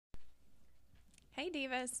Hey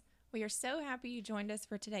Divas! We are so happy you joined us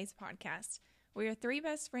for today's podcast. We are three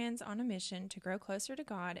best friends on a mission to grow closer to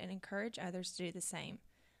God and encourage others to do the same.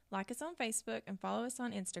 Like us on Facebook and follow us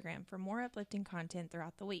on Instagram for more uplifting content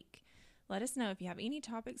throughout the week. Let us know if you have any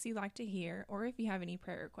topics you'd like to hear or if you have any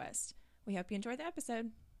prayer requests. We hope you enjoy the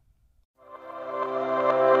episode.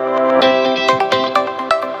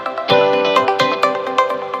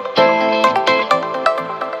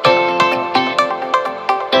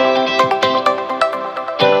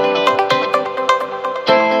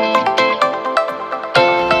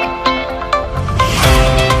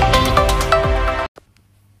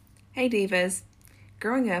 Hey Divas!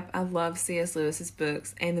 Growing up, I loved C.S. Lewis's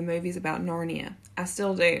books and the movies about Narnia. I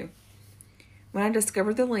still do. When I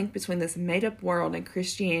discovered the link between this made-up world and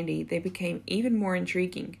Christianity, they became even more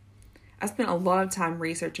intriguing. I spent a lot of time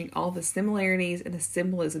researching all the similarities and the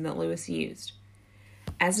symbolism that Lewis used.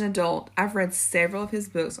 As an adult, I've read several of his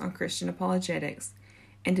books on Christian apologetics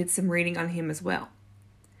and did some reading on him as well.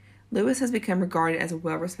 Lewis has become regarded as a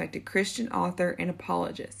well-respected Christian author and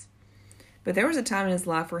apologist. But there was a time in his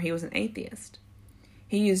life where he was an atheist.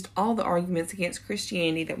 He used all the arguments against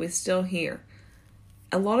Christianity that we still hear.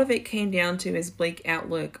 A lot of it came down to his bleak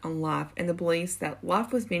outlook on life and the beliefs that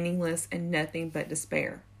life was meaningless and nothing but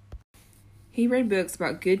despair. He read books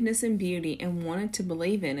about goodness and beauty and wanted to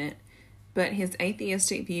believe in it, but his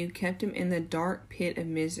atheistic view kept him in the dark pit of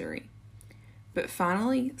misery. But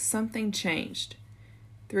finally, something changed.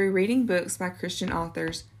 Through reading books by Christian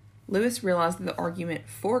authors, Lewis realized that the argument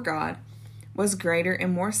for God was greater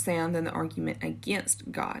and more sound than the argument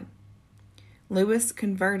against God. Lewis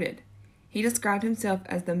converted. He described himself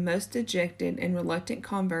as the most dejected and reluctant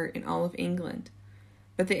convert in all of England.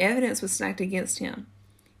 But the evidence was stacked against him.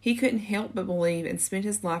 He couldn't help but believe and spent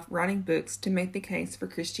his life writing books to make the case for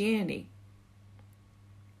Christianity.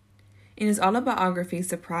 In his autobiography,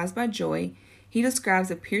 Surprised by Joy, he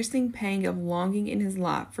describes a piercing pang of longing in his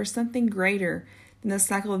life for something greater than the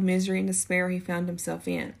cycle of misery and despair he found himself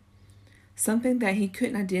in. Something that he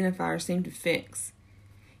couldn't identify or seem to fix.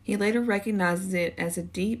 He later recognizes it as a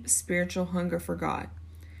deep spiritual hunger for God.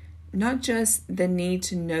 Not just the need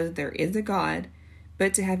to know there is a God,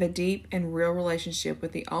 but to have a deep and real relationship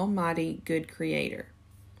with the almighty good creator.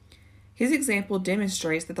 His example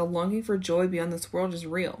demonstrates that the longing for joy beyond this world is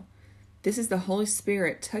real. This is the Holy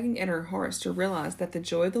Spirit tugging at our hearts to realize that the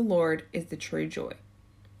joy of the Lord is the true joy.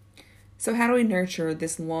 So how do we nurture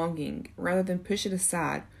this longing rather than push it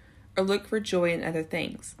aside or look for joy in other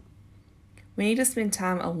things? We need to spend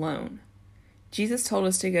time alone. Jesus told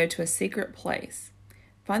us to go to a secret place.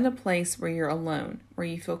 Find a place where you're alone, where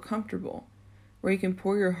you feel comfortable, where you can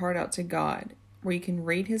pour your heart out to God, where you can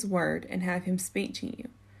read His Word and have Him speak to you,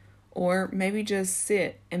 or maybe just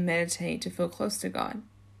sit and meditate to feel close to God.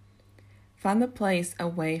 Find the place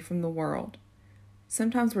away from the world.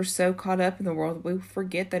 Sometimes we're so caught up in the world that we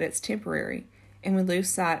forget that it's temporary, and we lose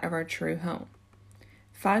sight of our true home.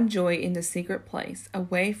 Find joy in the secret place,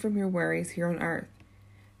 away from your worries here on earth.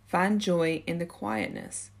 Find joy in the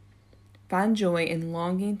quietness. Find joy in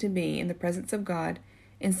longing to be in the presence of God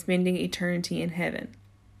and spending eternity in heaven.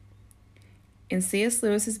 In C.S.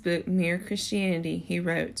 Lewis's book, Mere Christianity, he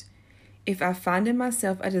wrote, "If I find in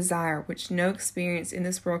myself a desire which no experience in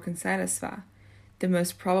this world can satisfy, the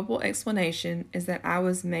most probable explanation is that I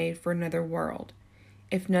was made for another world.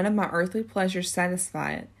 If none of my earthly pleasures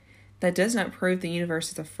satisfy it, that does not prove the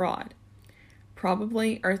universe is a fraud.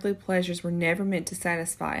 Probably earthly pleasures were never meant to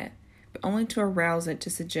satisfy it, but only to arouse it to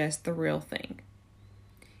suggest the real thing."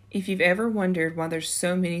 If you've ever wondered why there's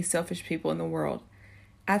so many selfish people in the world,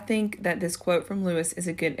 I think that this quote from Lewis is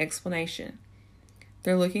a good explanation.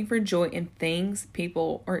 They're looking for joy in things,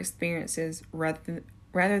 people, or experiences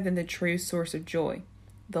rather than the true source of joy,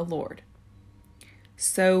 the Lord.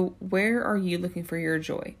 So, where are you looking for your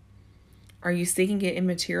joy? Are you seeking it in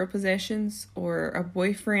material possessions, or a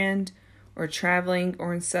boyfriend, or traveling,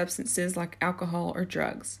 or in substances like alcohol or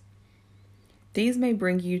drugs? These may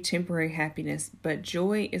bring you temporary happiness, but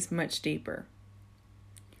joy is much deeper.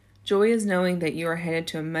 Joy is knowing that you are headed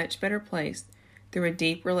to a much better place through a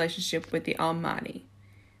deep relationship with the Almighty.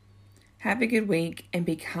 Have a good week, and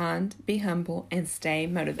be kind, be humble, and stay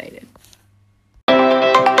motivated.